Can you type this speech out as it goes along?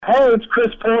Hey, it's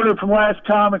Chris Porter from Last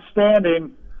Comic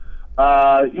Standing.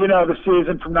 The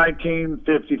season from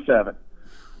 1957.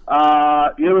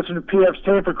 You listen to PF's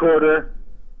tape recorder.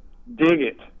 Dig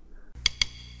it.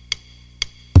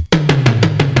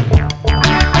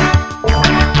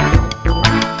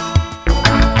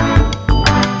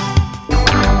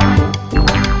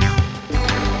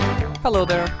 Hello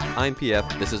there, I'm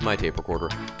PF, this is my tape recorder.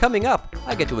 Coming up,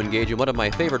 I get to engage in one of my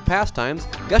favorite pastimes,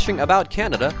 gushing about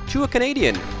Canada to a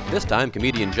Canadian, this time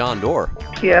comedian John Doerr.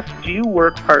 PF, do you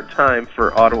work part-time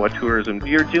for Ottawa Tourism?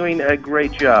 You're doing a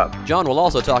great job. John will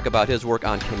also talk about his work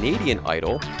on Canadian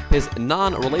Idol, his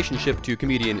non-relationship to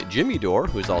comedian Jimmy Dore,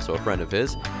 who's also a friend of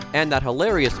his, and that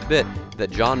hilarious bit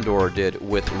that John Doerr did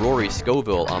with Rory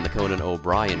Scovel on the Conan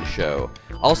O'Brien show.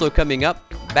 Also coming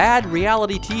up, bad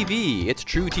reality TV. It's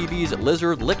True TV's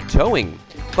lizard lick towing.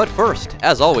 But first,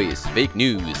 as always, fake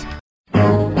news.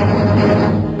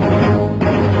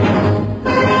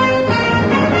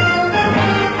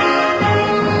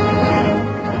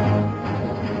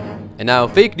 And now,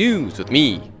 fake news with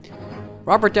me.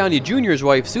 Robert Downey Jr.'s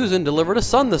wife Susan delivered a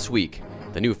son this week.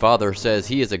 The new father says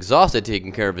he is exhausted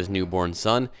taking care of his newborn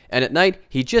son, and at night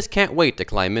he just can't wait to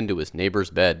climb into his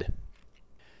neighbor's bed.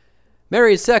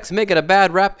 Married sex may get a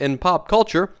bad rap in pop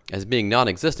culture as being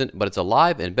non-existent, but it's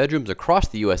alive in bedrooms across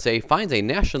the USA, finds a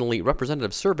nationally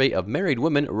representative survey of married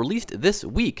women released this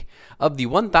week. Of the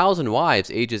 1,000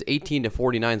 wives ages 18 to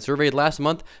 49 surveyed last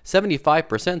month,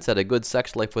 75% said a good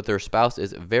sex life with their spouse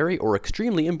is very or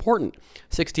extremely important.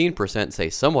 16% say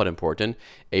somewhat important.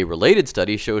 A related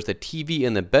study shows that TV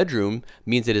in the bedroom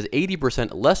means it is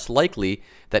 80% less likely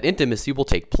that intimacy will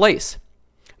take place.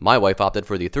 My wife opted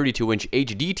for the 32-inch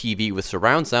HD TV with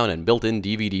surround sound and built-in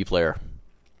DVD player.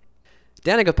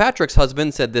 Danica Patrick's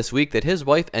husband said this week that his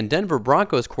wife and Denver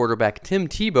Broncos quarterback Tim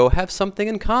Tebow have something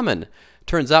in common.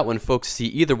 Turns out when folks see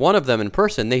either one of them in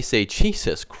person, they say,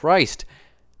 Jesus Christ,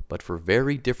 but for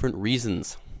very different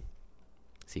reasons.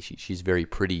 See, she's very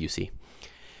pretty, you see.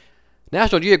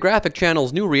 National Geographic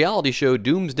Channel's new reality show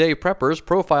Doomsday Preppers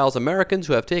profiles Americans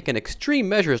who have taken extreme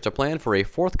measures to plan for a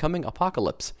forthcoming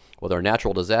apocalypse, whether a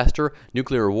natural disaster,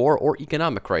 nuclear war, or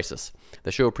economic crisis.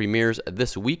 The show premieres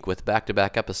this week with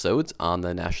back-to-back episodes on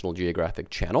the National Geographic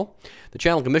Channel. The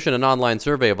channel commissioned an online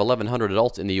survey of 1,100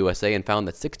 adults in the USA and found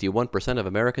that 61% of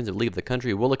Americans who leave the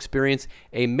country will experience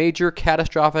a major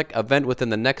catastrophic event within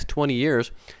the next 20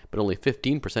 years, but only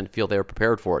 15% feel they are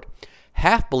prepared for it.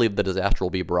 Half believe the disaster will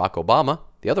be Barack Obama,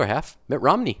 the other half, Mitt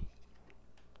Romney.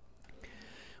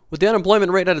 With the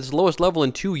unemployment rate at its lowest level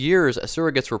in 2 years,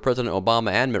 surrogates for President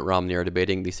Obama and Mitt Romney are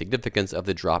debating the significance of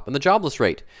the drop in the jobless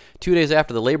rate. 2 days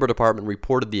after the Labor Department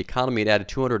reported the economy had added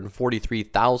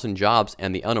 243,000 jobs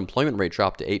and the unemployment rate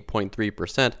dropped to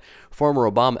 8.3%, former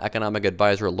Obama economic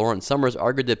advisor Lawrence Summers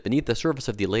argued that beneath the surface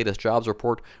of the latest jobs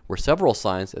report were several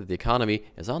signs that the economy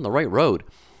is on the right road.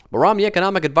 But Romney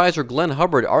economic advisor Glenn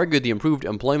Hubbard argued the improved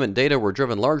employment data were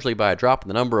driven largely by a drop in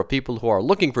the number of people who are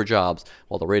looking for jobs,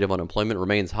 while the rate of unemployment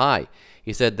remains high.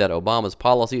 He said that Obama's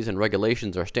policies and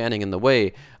regulations are standing in the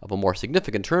way of a more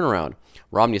significant turnaround.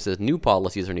 Romney says new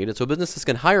policies are needed so businesses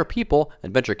can hire people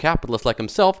and venture capitalists like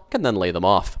himself can then lay them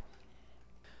off.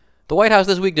 The White House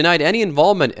this week denied any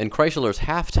involvement in Chrysler's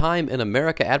Halftime in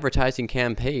America advertising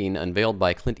campaign unveiled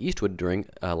by Clint Eastwood during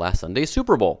last Sunday's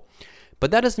Super Bowl. But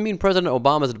that doesn't mean President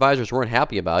Obama's advisors weren't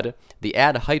happy about it. The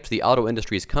ad hypes the auto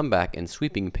industry's comeback in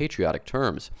sweeping patriotic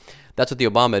terms. That's what the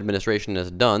Obama administration has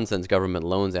done since government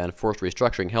loans and forced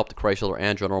restructuring helped Chrysler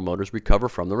and General Motors recover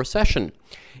from the recession.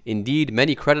 Indeed,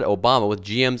 many credit Obama with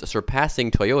GM's surpassing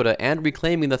Toyota and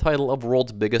reclaiming the title of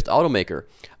world's biggest automaker.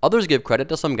 Others give credit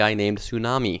to some guy named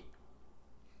Tsunami.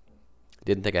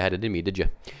 Didn't think I had it in me, did you?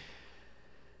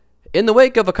 In the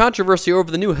wake of a controversy over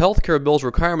the new healthcare bill's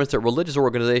requirements that religious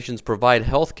organizations provide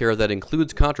healthcare that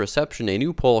includes contraception, a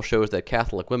new poll shows that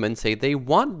Catholic women say they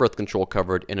want birth control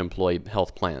covered in employee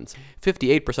health plans.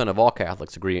 58% of all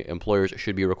Catholics agree employers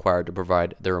should be required to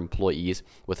provide their employees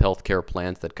with healthcare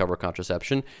plans that cover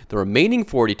contraception. The remaining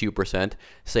 42%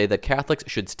 say that Catholics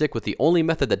should stick with the only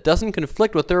method that doesn't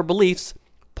conflict with their beliefs,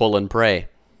 pull and pray.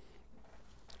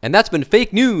 And that's been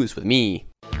fake news with me.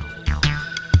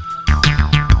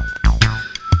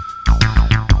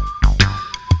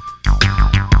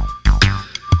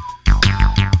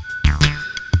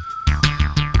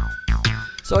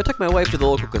 So I took my wife to the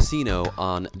local casino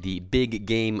on the Big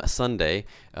Game Sunday,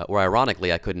 where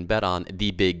ironically I couldn't bet on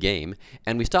the big game,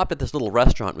 and we stopped at this little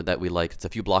restaurant that we like. It's a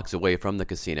few blocks away from the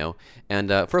casino, and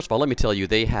first of all, let me tell you,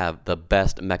 they have the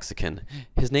best Mexican.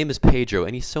 His name is Pedro,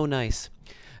 and he's so nice.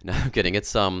 No, I'm kidding.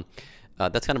 It's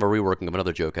That's kind of a reworking of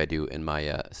another joke I do in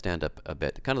my stand-up a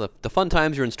bit. Kind of the fun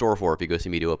times you're in store for if you go see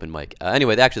me do open mic.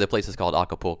 Anyway, actually, the place is called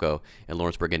Acapulco in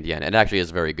Lawrenceburg, Indiana, and it actually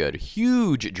is very good.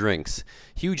 Huge drinks,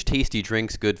 huge tasty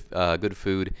drinks, good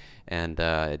food, and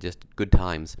just good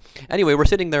times. Anyway, we're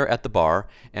sitting there at the bar,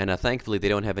 and thankfully they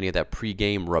don't have any of that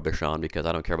pre-game rubbish on because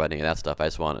I don't care about any of that stuff. I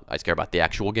just care about the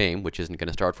actual game, which isn't going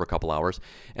to start for a couple hours.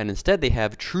 And instead, they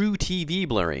have True TV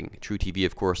blaring. True TV,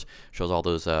 of course, shows all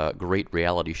those great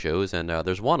reality shows, and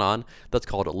there's one on that's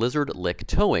called Lizard Lick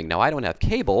Towing. Now, I don't have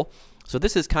cable, so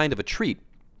this is kind of a treat.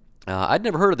 I'd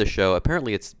never heard of this show.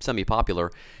 Apparently, it's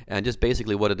semi-popular, and just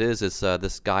basically what it is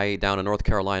this guy down in North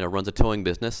Carolina runs a towing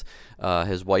business.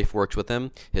 His wife works with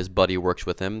him. His buddy works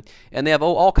with him, and they have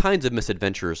all kinds of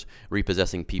misadventures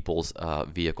repossessing people's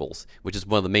vehicles, which is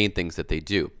one of the main things that they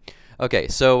do. Okay,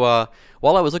 so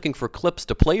while I was looking for clips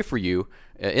to play for you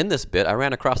in this bit, I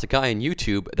ran across a guy on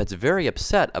YouTube that's very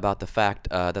upset about the fact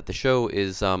that the show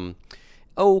is,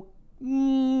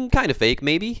 kind of fake,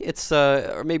 maybe. It's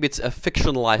or maybe it's a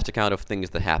fictionalized account of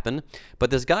things that happen. But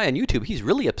this guy on YouTube, he's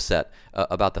really upset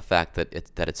about the fact that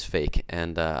it's fake.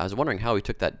 And I was wondering how he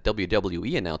took that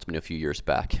WWE announcement a few years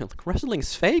back. Like,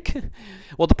 wrestling's fake?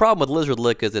 Well, the problem with Lizard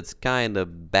Lick is it's kind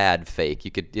of bad fake.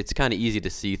 It's kind of easy to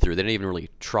see through. They didn't even really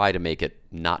try to make it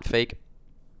not fake.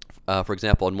 For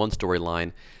example, in one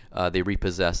storyline, they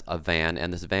repossess a van,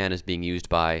 and this van is being used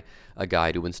by a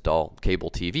guy to install cable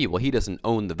TV. Well, he doesn't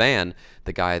own the van.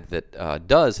 The guy that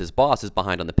does, his boss, is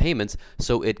behind on the payments,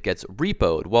 so it gets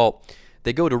repoed. Well,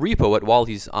 they go to repo it while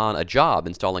he's on a job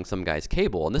installing some guy's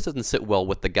cable, and this doesn't sit well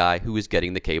with the guy who is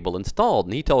getting the cable installed.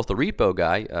 And he tells the repo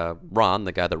guy, Ron,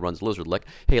 the guy that runs Lizard Lick,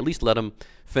 hey, at least let him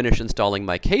finish installing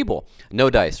my cable. No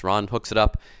dice. Ron hooks it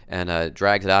up and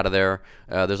drags it out of there.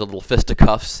 There's a little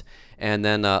fisticuffs, and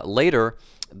then later,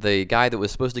 the guy that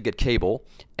was supposed to get cable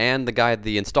and the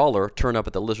installer turn up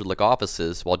at the Lizard Lick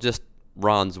offices while just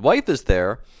Ron's wife is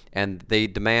there, and they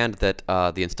demand that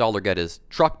the installer get his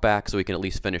truck back so he can at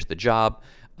least finish the job.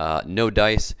 No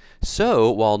dice. So,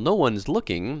 while no one's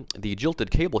looking, the jilted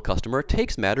cable customer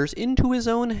takes matters into his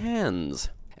own hands.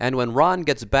 And when Ron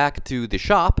gets back to the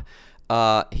shop,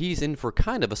 he's in for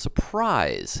kind of a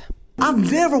surprise.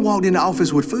 I've never walked in the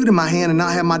office with food in my hand and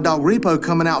not have my dog Repo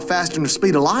coming out faster than the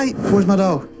speed of light. Where's my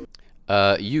dog?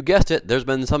 You guessed it. There's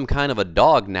been some kind of a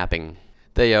dog napping.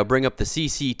 They bring up the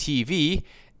CCTV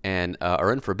and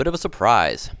are in for a bit of a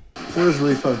surprise. Where's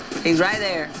Repo? He's right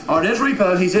there. Oh, there's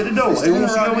Repo. He's at the door. He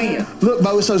wants to go in. Look,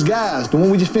 Bo, it's those guys. The one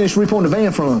we just finished repoing the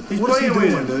van from. What's he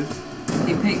doing, dude?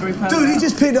 He picked Repo Dude, he up.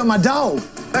 just picked up my dog.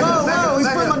 Whoa, he's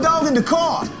put my dog in the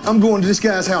car. I'm going to this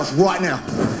guy's house right now.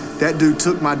 That dude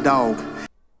took my dog.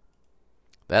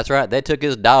 That's right. They took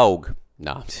his dog.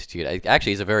 No, dude,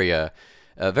 actually, he's a very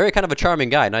kind of a charming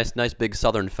guy. Nice big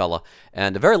Southern fella,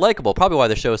 and very likable. Probably why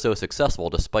the show is so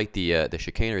successful, despite the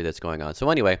chicanery that's going on.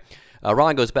 So anyway,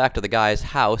 Ron goes back to the guy's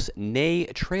house, nay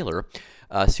trailer,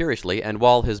 seriously. And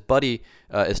while his buddy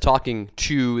is talking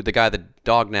to the guy that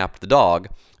dog napped the dog,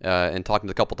 and talking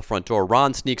to the couple at the front door,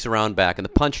 Ron sneaks around back. And the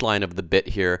punchline of the bit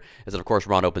here is that, of course,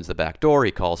 Ron opens the back door. He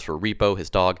calls for Repo,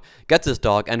 his dog, gets his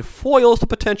dog, and foils the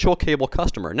potential cable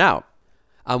customer. Now,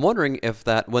 I'm wondering if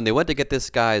that when they went to get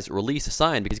this guy's release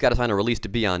signed, because he's got to sign a release to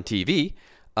be on TV,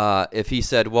 if he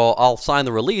said, well, I'll sign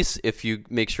the release if you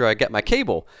make sure I get my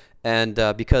cable. And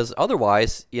because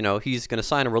otherwise, he's going to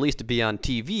sign a release to be on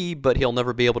TV, but he'll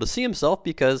never be able to see himself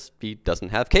because he doesn't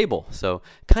have cable. So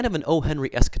kind of an O.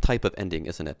 Henry-esque type of ending,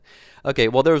 isn't it? Okay,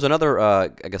 well, there was another,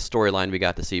 storyline we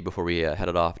got to see before we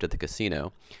headed off to the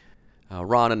casino.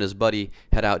 Ron and his buddy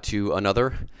head out to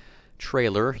another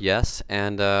trailer, yes,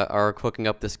 and are hooking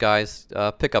up this guy's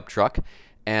pickup truck.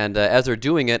 And as they're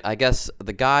doing it, I guess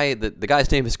the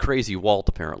guy's name is Crazy Walt,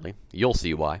 apparently. You'll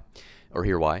see why, or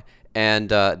hear why.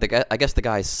 And I guess the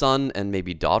guy's son and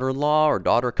maybe daughter-in-law or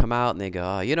daughter come out, and they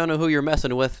go, you don't know who you're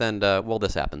messing with, and, well,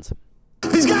 this happens.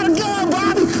 He's got a gun,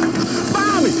 Bobby!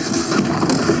 Bobby!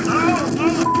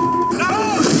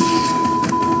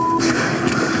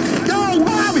 Go,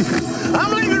 Bobby!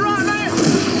 I'm leaving right now!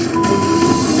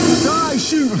 Die,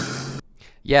 shoot!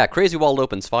 Yeah, Crazy Walt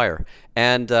opens fire.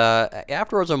 And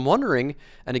afterwards I'm wondering,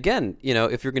 and again,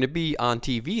 if you're going to be on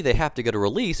TV, they have to get a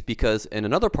release because in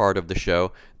another part of the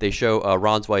show, they show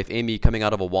Ron's wife, Amy, coming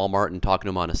out of a Walmart and talking to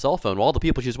him on a cell phone. Well, all the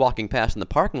people she's walking past in the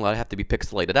parking lot have to be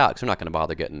pixelated out because they're not going to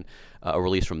bother getting a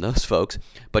release from those folks.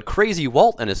 But Crazy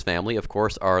Walt and his family, of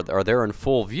course, are there in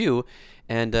full view.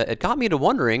 And it got me to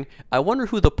wondering, I wonder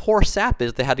who the poor sap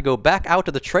is that had to go back out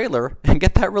to the trailer and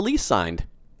get that release signed.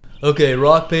 Okay,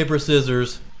 rock, paper,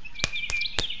 scissors.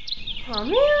 Aw,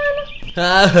 man.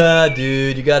 Haha,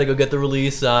 dude, you gotta go get the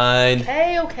release signed.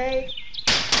 Okay.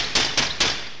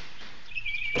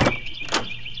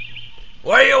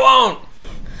 What do you want?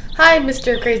 Hi,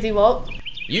 Mr. Crazy Walt.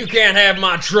 You can't have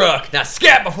my truck. Now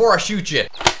scat before I shoot you.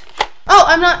 Oh,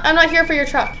 I'm not here for your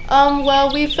truck.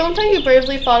 Well, we filmed how you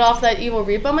bravely fought off that evil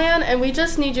Repo Man, and we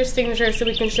just need your signature so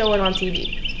we can show it on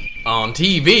TV. On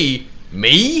TV?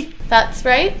 Me? That's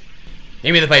right.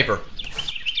 Give me the paper.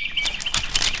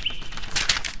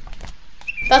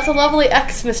 That's a lovely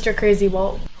X, Mr. Crazy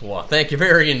Walt. Well, thank you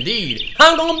very indeed.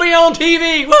 I'm gonna be on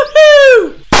TV!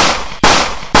 Woohoo!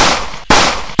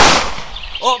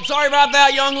 Oh, sorry about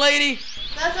that, young lady.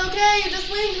 That's okay, you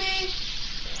just winged me.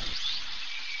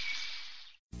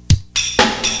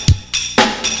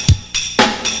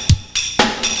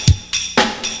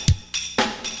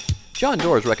 John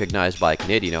Doerr is recognized by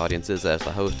Canadian audiences as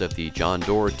the host of the John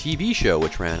Doerr TV show,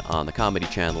 which ran on the Comedy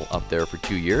Channel up there for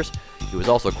 2 years. He was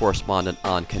also a correspondent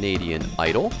on Canadian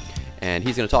Idol, and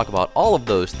he's going to talk about all of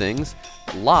those things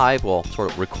live, well,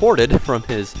 sort of recorded from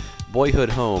his boyhood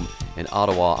home in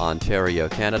Ottawa, Ontario,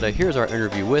 Canada. Here's our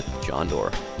interview with John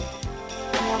Doerr.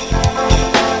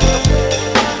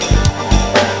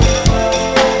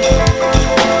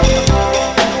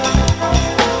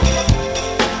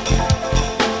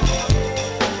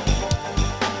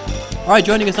 All right,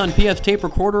 joining us on PF's tape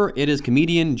recorder, it is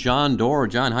comedian John Doerr.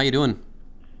 John, how you doing?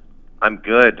 I'm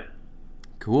good.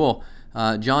 Cool.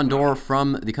 John Doerr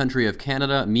from the country of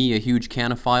Canada. Me, a huge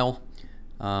Canophile.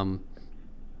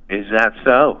 Is that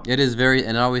so? It is very,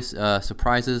 and it always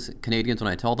surprises Canadians when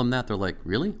I tell them that. They're like,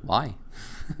 really? Why?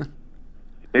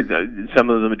 Some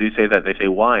of them do say that. They say,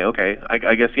 why? Okay.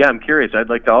 I guess, yeah, I'm curious. I'd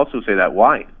like to also say that.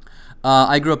 Why?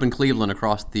 I grew up in Cleveland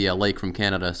across the lake from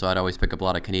Canada, so I'd always pick up a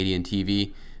lot of Canadian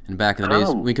TV. And back in the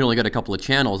days, we could only get a couple of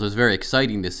channels. It was very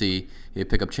exciting to see you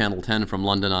pick up Channel 10 from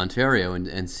London, Ontario,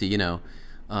 and see, you know,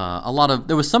 a lot of...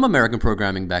 There was some American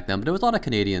programming back then, but there was a lot of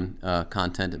Canadian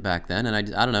content back then. And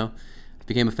I don't know, I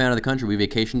became a fan of the country. We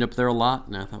vacationed up there a lot,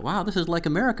 and I thought, wow, this is like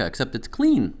America, except it's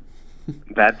clean.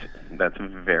 That's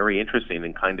very interesting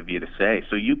and kind of you to say.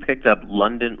 So you picked up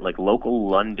London, like local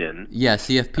London... Yeah,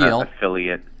 CFPL.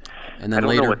 Affiliate. And then I don't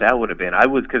later... know what that would have been. I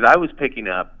was picking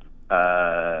up...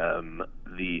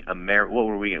 what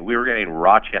were we getting? We were getting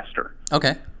Rochester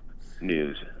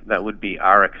news. That would be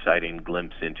our exciting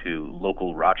glimpse into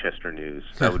local Rochester news.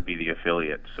 That would be the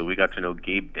affiliate. So we got to know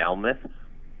Gabe Dalmuth.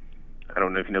 I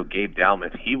don't know if you know Gabe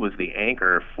Dalmuth. He was the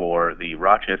anchor for the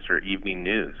Rochester Evening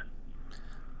News.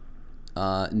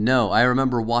 No, I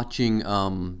remember watching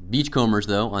Beachcombers,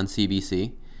 though, on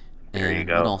CBC. There you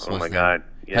go. What else oh, was my there? God.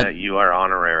 Yeah, you are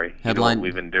honorary. Headline, you know what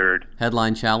we've endured.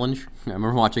 Headline Challenge. I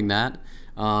remember watching that.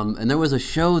 And there was a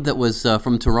show that was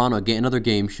from Toronto, another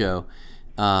game show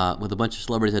with a bunch of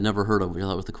celebrities I'd never heard of, which I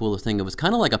thought was the coolest thing. It was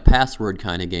kind of like a password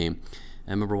kind of game.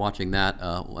 I remember watching that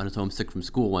when I was homesick from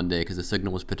school one day because the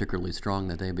signal was particularly strong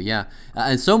that day. But yeah,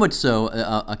 and so much so,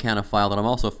 a Canophile, that I'm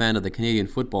also a fan of the Canadian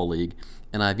Football League,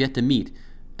 and I've yet to meet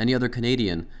any other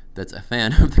Canadian that's a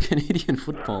fan of the Canadian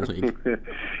Football League.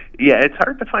 Yeah, it's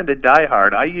hard to find a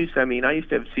diehard. I used to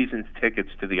have season tickets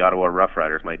to the Ottawa Rough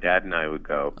Riders. My dad and I would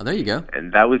go. Oh, there you go.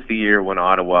 And that was the year when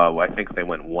Ottawa, I think they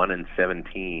went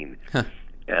 1-17.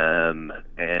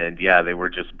 And yeah, they were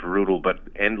just brutal but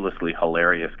endlessly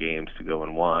hilarious games to go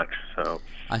and watch. So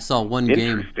I saw one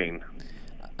interesting. game.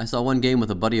 I saw one game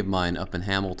with a buddy of mine up in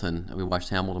Hamilton. We watched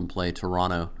Hamilton play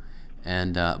Toronto.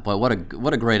 And boy,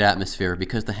 what a great atmosphere,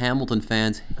 because the Hamilton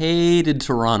fans hated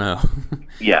Toronto.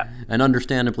 Yeah, and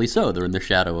understandably so. They're in the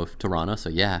shadow of Toronto, so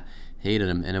yeah, hated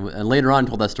him. And later on,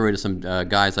 told that story to some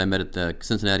guys I met at the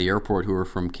Cincinnati airport who were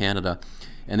from Canada,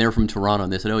 and they were from Toronto.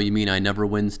 And they said, "Oh, you mean I Never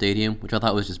Win Stadium?" Which I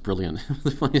thought was just brilliant.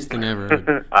 The funniest thing I ever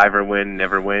heard. Either win,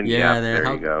 never win. Yeah,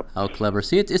 there you go. How clever!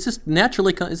 See, it's just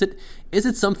naturally. Is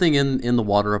it something in the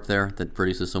water up there that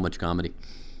produces so much comedy?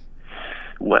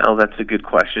 Well, that's a good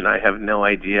question. I have no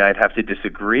idea. I'd have to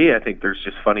disagree. I think there's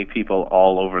just funny people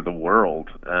all over the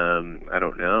world. I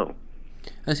don't know.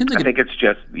 I think it's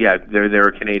just, yeah, there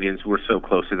are Canadians who are so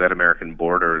close to that American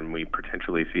border, and we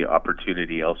potentially see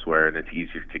opportunity elsewhere, and it's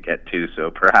easier to get to.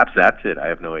 So perhaps that's it. I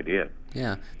have no idea.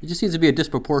 Yeah, it just seems to be a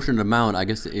disproportionate amount. I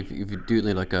guess if you do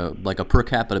like a per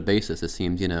capita basis, it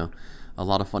seems, a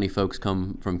lot of funny folks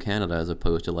come from Canada as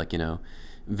opposed to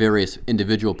various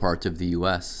individual parts of the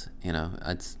U.S.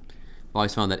 I've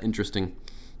always found that interesting.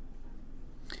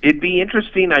 It'd be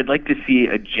interesting. I'd like to see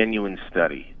a genuine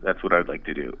study. That's what I'd like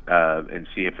to do, and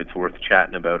see if it's worth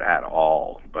chatting about at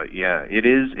all. But yeah, it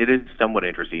is somewhat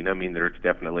interesting. I mean, there's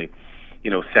definitely,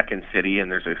 Second City,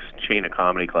 and there's a chain of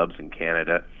comedy clubs in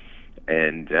Canada,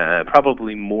 and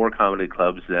probably more comedy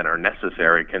clubs than are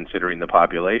necessary considering the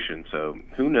population. So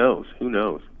who knows?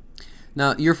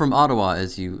 Now, you're from Ottawa,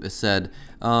 as you said.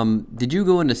 Did you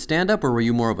go into stand-up, or were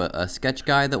you more of a sketch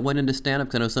guy that went into stand-up?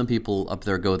 Because I know some people up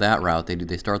there go that route.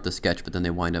 They start the sketch, but then they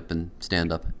wind up in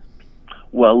stand-up.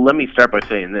 Well, let me start by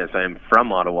saying this. I am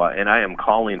from Ottawa, and I am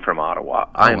calling from Ottawa.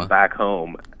 I am back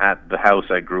home at the house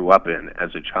I grew up in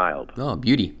as a child. Oh,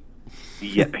 beauty.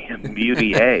 Yeah,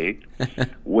 beauty, hey.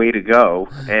 Way to go.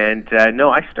 And, no,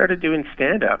 I started doing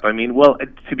stand-up. I mean, well,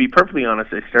 to be perfectly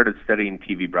honest, I started studying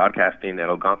TV broadcasting at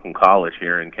Algonquin College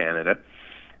here in Canada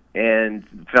and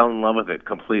fell in love with it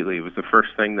completely. It was the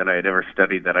first thing that I had ever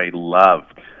studied that I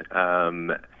loved.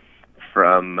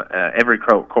 From every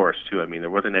course, too. I mean, there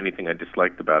wasn't anything I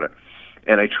disliked about it.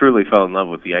 And I truly fell in love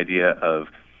with the idea of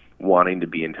wanting to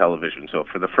be in television. So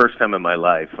for the first time in my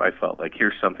life, I felt like,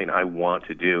 here's something I want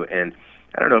to do. And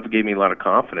I don't know if it gave me a lot of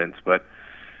confidence, but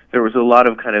there was a lot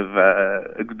of kind of,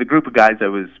 the group of guys I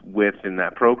was with in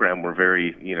that program were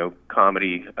very,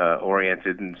 comedy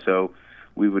oriented. And so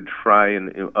we would try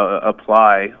and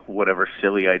apply whatever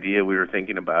silly idea we were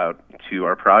thinking about to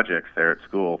our projects there at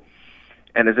school.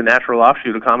 And as a natural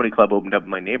offshoot, a comedy club opened up in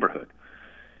my neighborhood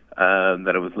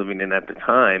that I was living in at the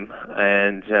time.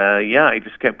 And, I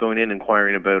just kept going in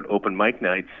inquiring about open mic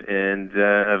nights and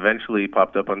eventually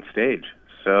popped up on stage.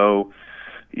 So,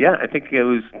 I think it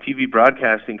was TV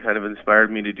broadcasting kind of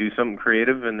inspired me to do something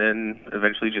creative, and then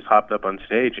eventually just hopped up on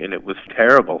stage, and it was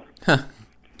terrible.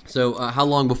 So how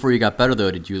long before you got better,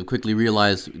 though? Did you quickly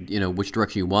realize, which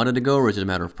direction you wanted to go, or is it a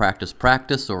matter of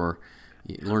practice, or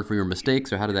you learn from your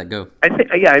mistakes, or how did that go? I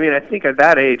think at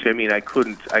that age, I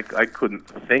couldn't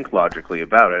think logically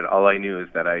about it. All I knew is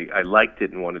that I liked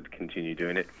it and wanted to continue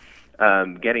doing it.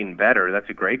 Getting better, that's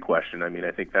a great question. I mean,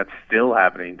 I think that's still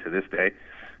happening to this day.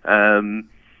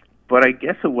 But I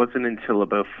guess it wasn't until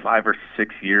about 5 or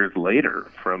 6 years later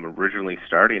from originally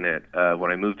starting it,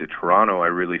 when I moved to Toronto, I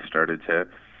really started to,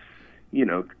 be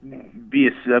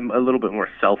a little bit more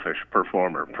selfish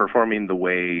performer, performing the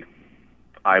way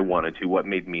I wanted to, what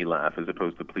made me laugh, as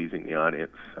opposed to pleasing the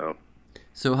audience.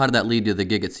 So how did that lead to the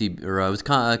gig at it was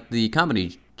the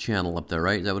Comedy Channel up there,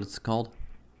 right? Is that what it's called?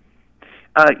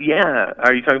 Yeah.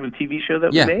 Are you talking about the TV show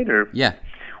that we made? Or? Yeah.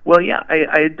 Well, yeah,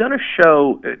 I had done a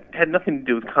show. It had nothing to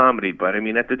do with comedy, but I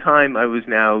mean, at the time, I was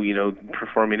now,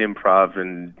 performing improv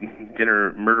and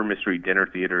murder mystery dinner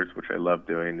theaters, which I loved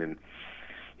doing, and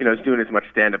I was doing as much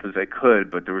stand-up as I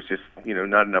could, but there was just,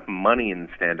 not enough money in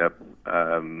stand-up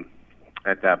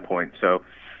at that point. So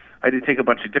I had to take a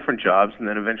bunch of different jobs, and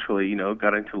then eventually,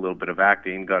 got into a little bit of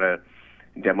acting, got a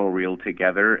demo reel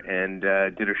together, and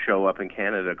did a show up in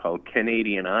Canada called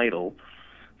Canadian Idol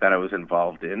that I was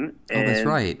involved in. And that's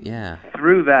right, yeah.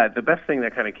 Through that, the best thing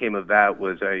that kind of came of that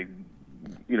was I,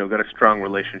 got a strong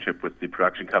relationship with the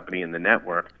production company and the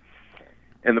network.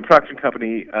 And the production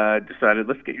company decided,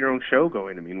 let's get your own show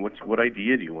going. I mean, what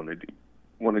idea do you want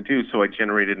to do? So I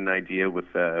generated an idea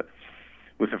with a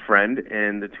friend,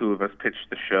 and the two of us pitched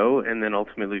the show, and then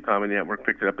ultimately Comedy Network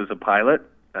picked it up as a pilot.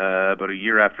 About a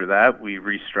year after that, we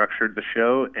restructured the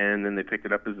show, and then they picked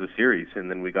it up as a series,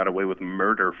 and then we got away with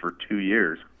murder for 2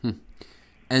 years.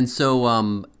 And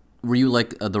so, were you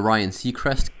like the Ryan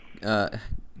Seacrest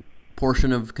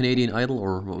portion of Canadian Idol,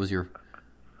 or what was your...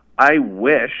 I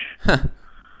wish.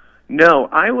 No,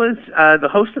 I was... the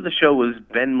host of the show was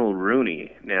Ben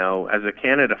Mulrooney. Now, as a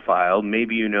Canada-phile,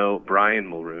 maybe you know Brian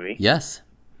Mulrooney. Yes.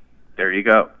 There you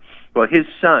go. Well, his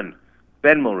son,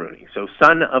 Ben Mulrooney, so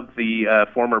son of the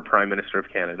former Prime Minister of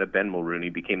Canada, Ben Mulrooney,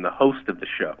 became the host of the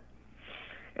show.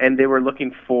 And they were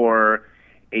looking for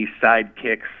a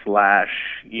sidekick /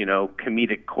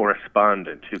 comedic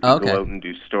correspondent who could go out and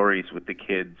do stories with the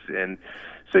kids. And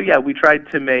so, we tried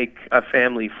to make a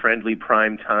family-friendly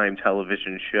primetime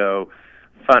television show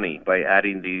funny by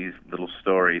adding these little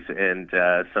stories. And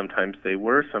sometimes they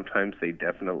were, sometimes they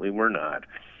definitely were not.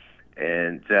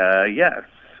 And,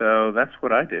 so that's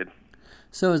what I did.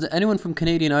 So has anyone from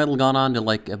Canadian Idol gone on to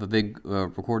have a big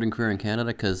recording career in Canada?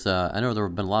 Because I know there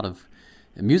have been a lot of,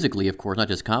 musically of course, not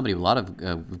just comedy, but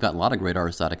we've gotten a lot of great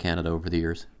artists out of Canada over the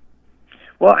years.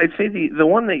 Well, I'd say the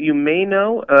one that you may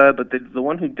know, but the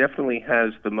one who definitely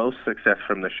has the most success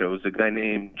from the show is a guy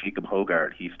named Jacob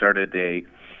Hogarth. He started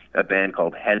a band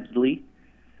called Headley.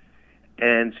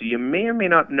 And so you may or may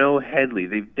not know Headley.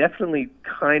 They've definitely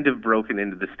kind of broken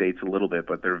into the States a little bit,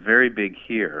 but they're very big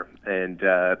here. And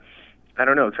I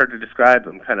don't know, it's hard to describe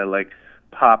them, kind of like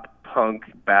pop, punk,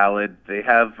 ballad. They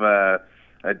have a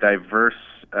diverse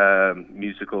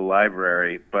musical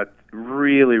library, but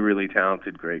really, really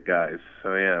talented, great guys.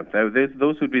 So yeah,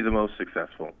 those would be the most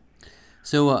successful.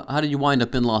 So how did you wind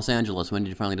up in Los Angeles? When did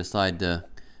you finally decide to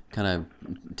kind of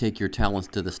take your talents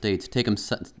to the States, take them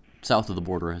south of the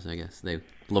border, as I guess they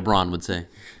LeBron would say.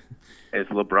 As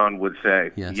LeBron would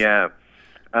say. Yes. Yeah.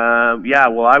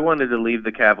 Well, I wanted to leave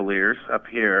the Cavaliers up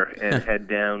here and head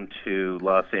down to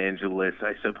Los Angeles,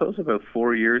 I suppose about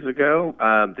 4 years ago.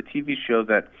 The TV show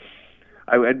that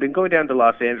I had been going down to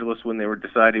Los Angeles when they were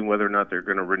deciding whether or not they're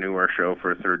going to renew our show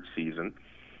for a third season.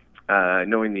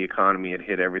 Knowing the economy had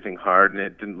hit everything hard, and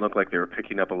it didn't look like they were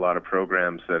picking up a lot of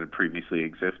programs that had previously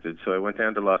existed. So I went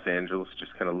down to Los Angeles,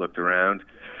 just kind of looked around.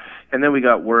 And then we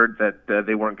got word that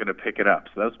they weren't going to pick it up.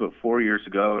 So that was about 4 years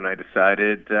ago, and I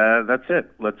decided, that's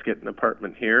it. Let's get an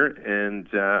apartment here. And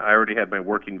I already had my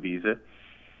working visa.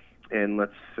 And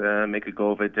let's make a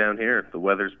go of it down here. The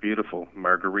weather's beautiful.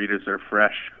 Margaritas are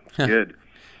fresh. It's good.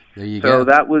 There you go. So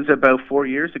that was about 4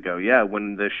 years ago,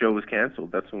 when the show was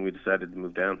canceled. That's when we decided to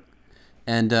move down.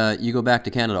 And you go back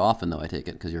to Canada often, though, I take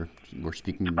it, because we're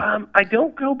speaking... I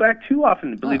don't go back too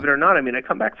often, believe it or not. I mean, I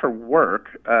come back for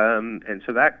work, and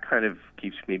so that kind of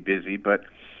keeps me busy. But,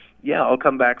 I'll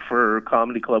come back for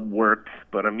comedy club work,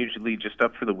 but I'm usually just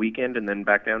up for the weekend and then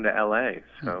back down to L.A.,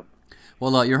 so...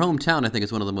 Well, your hometown, I think,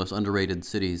 is one of the most underrated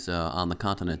cities on the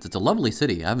continent. It's a lovely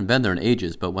city. I haven't been there in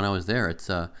ages, but when I was there, it's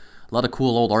a lot of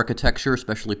cool old architecture,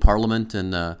 especially Parliament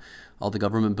and all the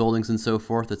government buildings and so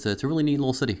forth. It's a really neat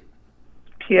little city.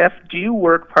 PF, do you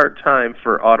work part-time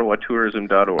for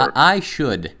OttawaTourism.org? I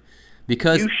should.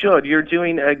 Because you should. You're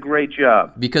doing a great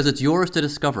job. Because it's yours to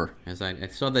discover. As I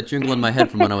saw that jingle in my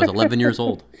head from when I was 11 years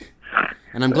old.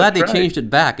 And I'm glad they changed it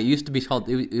back. It used to be called,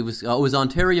 it was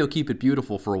Ontario Keep It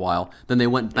Beautiful for a while. Then they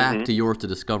went back to Yours to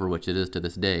Discover, which it is to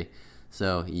this day.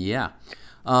 So, yeah.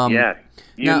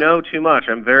 You know too much.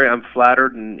 I'm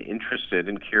flattered and interested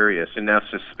and curious, and now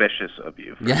suspicious of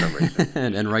you for some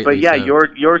reason. and rightly but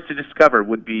so. Yours to Discover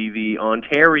would be the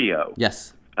Ontario.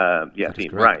 Yes.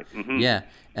 Team, right? Mm-hmm. Yeah,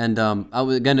 and when I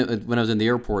was in the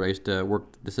airport, I used to work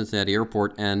the Cincinnati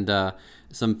airport, and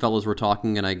some fellows were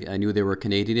talking, and I knew they were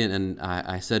Canadian, and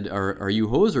I said, "Are you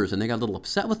hosers?" And they got a little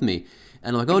upset with me.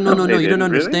 And I'm like, oh, no, you don't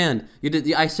understand.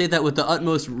 Really? I say that with the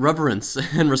utmost reverence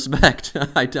and respect.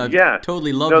 I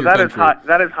totally love your country.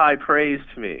 That is high praise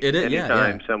to me. It is,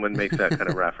 Anytime someone makes that kind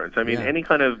of reference. I mean, any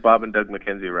kind of Bob and Doug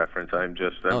McKenzie reference, I'm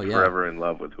forever in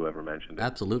love with whoever mentioned it.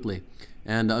 Absolutely.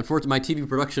 And unfortunately, my TV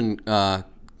production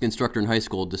instructor in high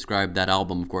school described that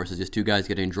album, of course, as just two guys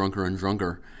getting drunker and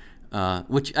drunker.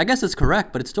 Which I guess is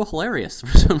correct, but it's still hilarious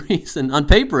for some reason. On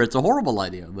paper, it's a horrible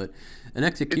idea, but in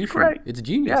execution, it's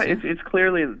genius. Yeah, it's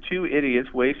clearly two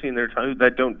idiots wasting their time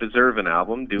that don't deserve an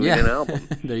album doing an album.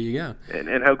 There you go.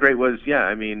 And how great was,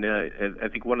 I mean, I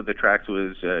think one of the tracks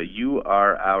was You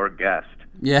Are Our Guest.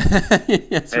 Yeah,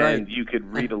 that's right. And you could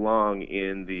read along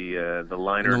in the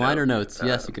liner notes. The liner notes,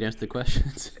 yes, you could answer the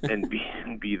questions. and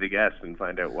be the guest and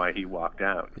find out why he walked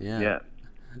out. Yeah.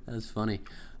 That's funny.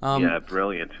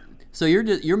 Brilliant. So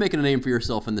you're making a name for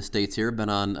yourself in the States here. Been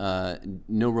on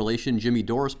No Relation, Jimmy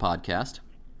Dore's podcast.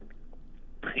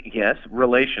 Yes,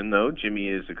 relation though. Jimmy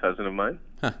is a cousin of mine.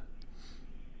 Huh.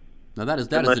 Now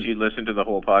unless you listen to the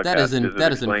whole podcast, that is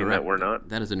incorrect. That we're not.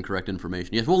 That is incorrect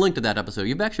information. Yes, we'll link to that episode.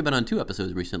 You've actually been on 2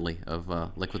 episodes recently of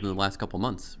like within the last couple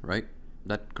months, right? Is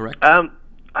that correct?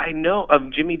 I know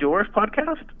of Jimmy Dore's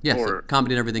podcast. Yes,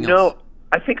 comedy and everything else. No,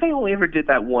 I think I only ever did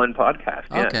that one podcast.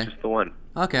 Okay. Yeah, just the one.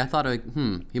 Okay, I thought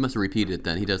he must have repeated it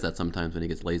then. He does that sometimes when he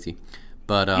gets lazy.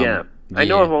 But I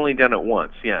know I've only done it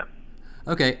once. Yeah.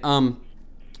 Okay.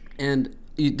 And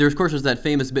there's, of course, there's that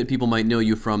famous bit people might know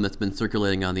you from that's been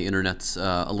circulating on the internets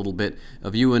a little bit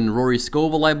of you and Rory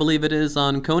Scovel, I believe it is,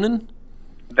 on Conan.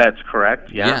 That's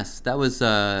correct. Yeah. Yes,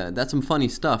 that's some funny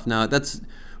stuff. Now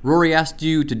Rory asked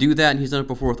you to do that, and he's done it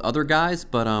before with other guys.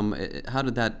 But how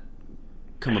did that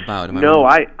come about?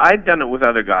 I'd done it with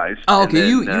other guys. Oh, okay.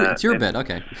 It's your bit.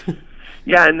 Okay.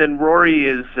 Yeah, and then Rory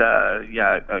is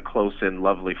a close and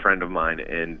lovely friend of mine,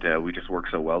 and we just work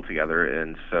so well together.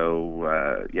 And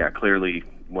so clearly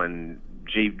when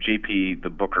JP, the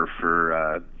booker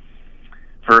for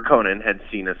Conan, had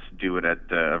seen us do it at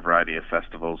a variety of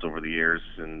festivals over the years,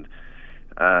 and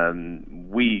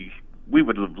we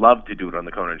would have loved to do it on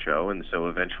the Conan show. And so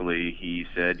eventually he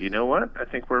said, you know what? I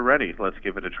think we're ready. Let's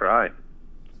give it a try.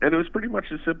 And it was pretty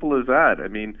much as simple as that. I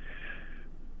mean,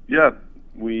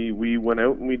 we went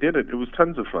out and we did it. It was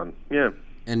tons of fun. Yeah.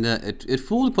 And it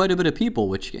fooled quite a bit of people,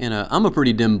 which, I'm a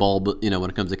pretty dim bulb, when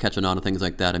it comes to catching on to things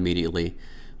like that immediately.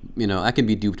 I can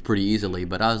be duped pretty easily,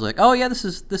 but I was like, oh yeah, this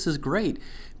is great.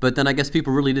 But then I guess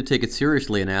people really did take it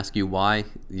seriously and ask you why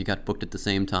you got booked at the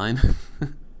same time.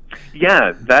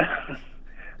 Yeah,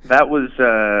 that was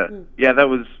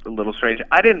a little strange.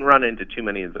 I didn't run into too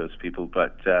many of those people,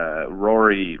 but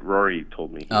Rory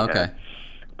told me. Okay.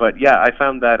 But yeah, I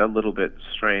found that a little bit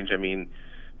strange. I mean,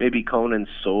 maybe Conan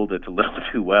sold it a little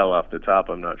too well off the top.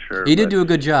 I'm not sure. He did do a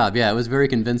good job. Yeah, it was very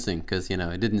convincing because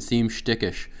it didn't seem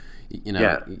shtickish.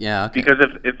 Yeah. Okay. Because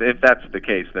if that's the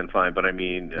case, then fine. But I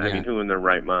mean, who in their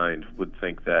right mind would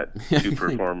think that two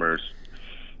performers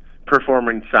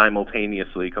performing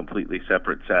simultaneously, completely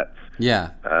separate sets,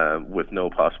 with no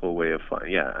possible way of fun?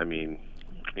 Yeah, I mean,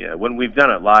 when we've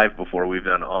done it live before, we've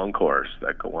done encores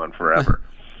that go on forever.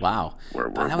 Wow.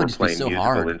 We're just playing so musical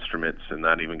hard. instruments, and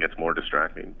that even gets more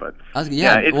distracting. But it's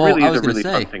really is a really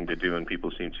fun thing to do, and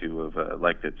people seem to have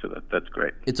liked it, so that's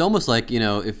great. It's almost like,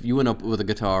 if you went up with a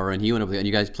guitar and he went up and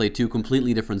you guys played two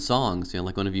completely different songs,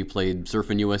 like one of you played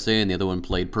Surfin' USA and the other one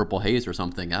played Purple Haze or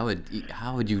something. How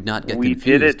would you not get confused?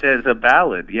 We did it as a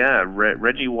ballad, yeah.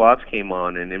 Reggie Watts came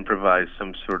on and improvised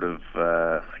some sort of,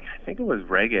 I think it was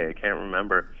reggae, I can't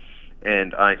remember.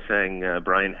 And I sang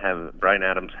Bryan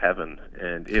Adams' Heaven,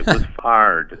 and it was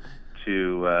hard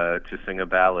to sing a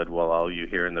ballad while all you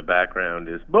hear in the background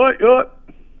is "boy."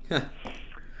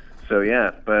 So yeah,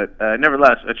 but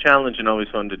nevertheless, a challenge and always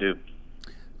fun to do.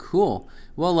 Cool.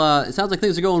 Well, it sounds like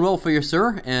things are going well for you,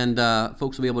 sir, and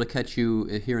folks will be able to catch you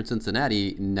here in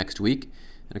Cincinnati next week.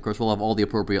 And, of course, we'll have all the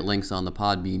appropriate links on the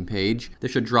Podbean page.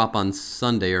 This should drop on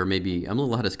Sunday, or maybe I'm a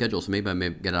little ahead of schedule, so maybe I may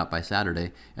get it out by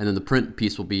Saturday. And then the print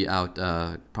piece will be out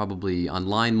probably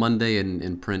online Monday and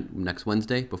in print next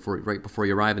Wednesday, right before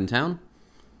you arrive in town.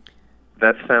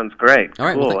 That sounds great. All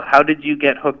right, cool. well, how did you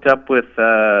get hooked up with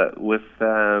the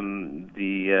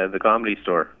Comedy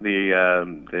Store,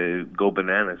 the Go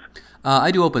Bananas?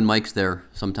 I do open mics there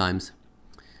sometimes.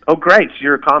 Oh, great. So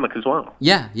you're a comic as well.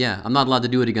 Yeah. I'm not allowed to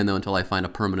do it again, though, until I find a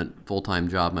permanent full-time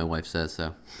job, my wife says,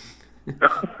 so. So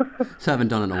I haven't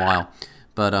done it in a while.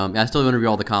 But I still interview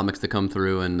all the comics that come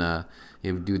through and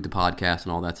do the podcast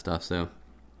and all that stuff, so.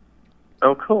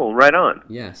 Oh, cool. Right on.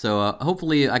 Yeah, so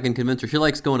hopefully I can convince her. She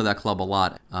likes going to that club a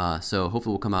lot, so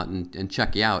hopefully we'll come out and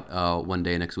check you out one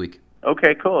day next week.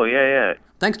 Okay, cool. Yeah.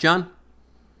 Thanks, John.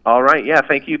 All right. Yeah,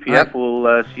 thank you, PF. Right.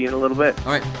 We'll see you in a little bit.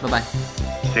 All right. Bye-bye.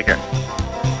 Take care.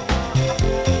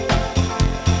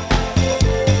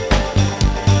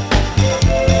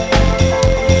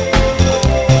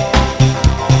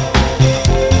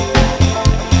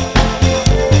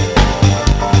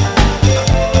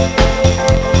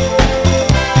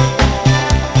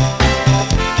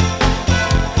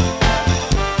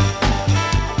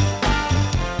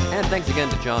 Thanks again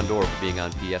to John Doerr for being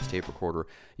on PF's Tape Recorder.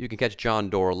 You can catch John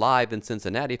Doerr live in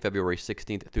Cincinnati, February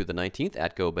 16th through the 19th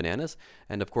at Go Bananas.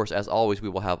 And of course, as always, we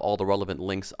will have all the relevant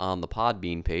links on the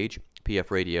Podbean page,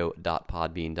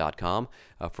 pfradio.podbean.com,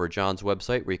 for John's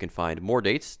website, where you can find more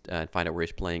dates and find out where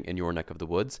he's playing in your neck of the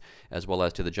woods, as well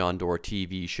as to the John Doerr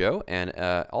TV show, and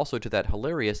also to that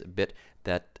hilarious bit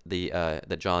that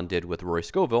John did with Rory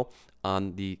Scovel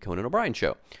on the Conan O'Brien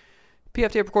show.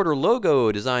 PF Tape Recorder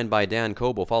logo designed by Dan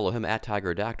Coble. Follow him at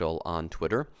TigerDactyl on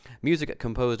Twitter. Music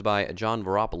composed by John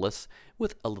Veropoulos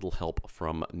with a little help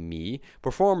from me.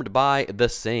 Performed by The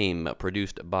Same.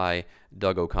 Produced by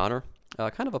Doug O'Connor.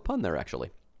 Kind of a pun there,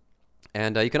 actually.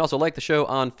 And you can also like the show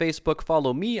on Facebook.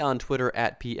 Follow me on Twitter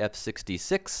at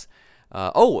PF66.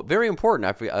 Very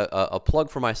important, a plug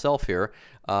for myself here.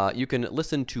 You can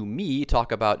listen to me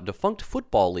talk about defunct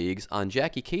football leagues on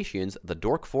Jackie Kashian's The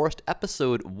Dork Forest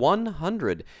episode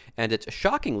 100, and it's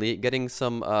shockingly getting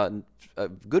some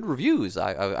good reviews.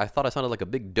 I thought I sounded like a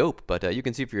big dope, but you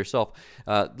can see for yourself.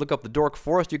 Look up The Dork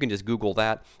Forest. You can just Google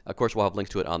that. Of course, we'll have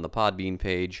links to it on the Podbean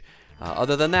page.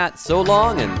 Other than that, so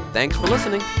long, and thanks for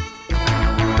listening.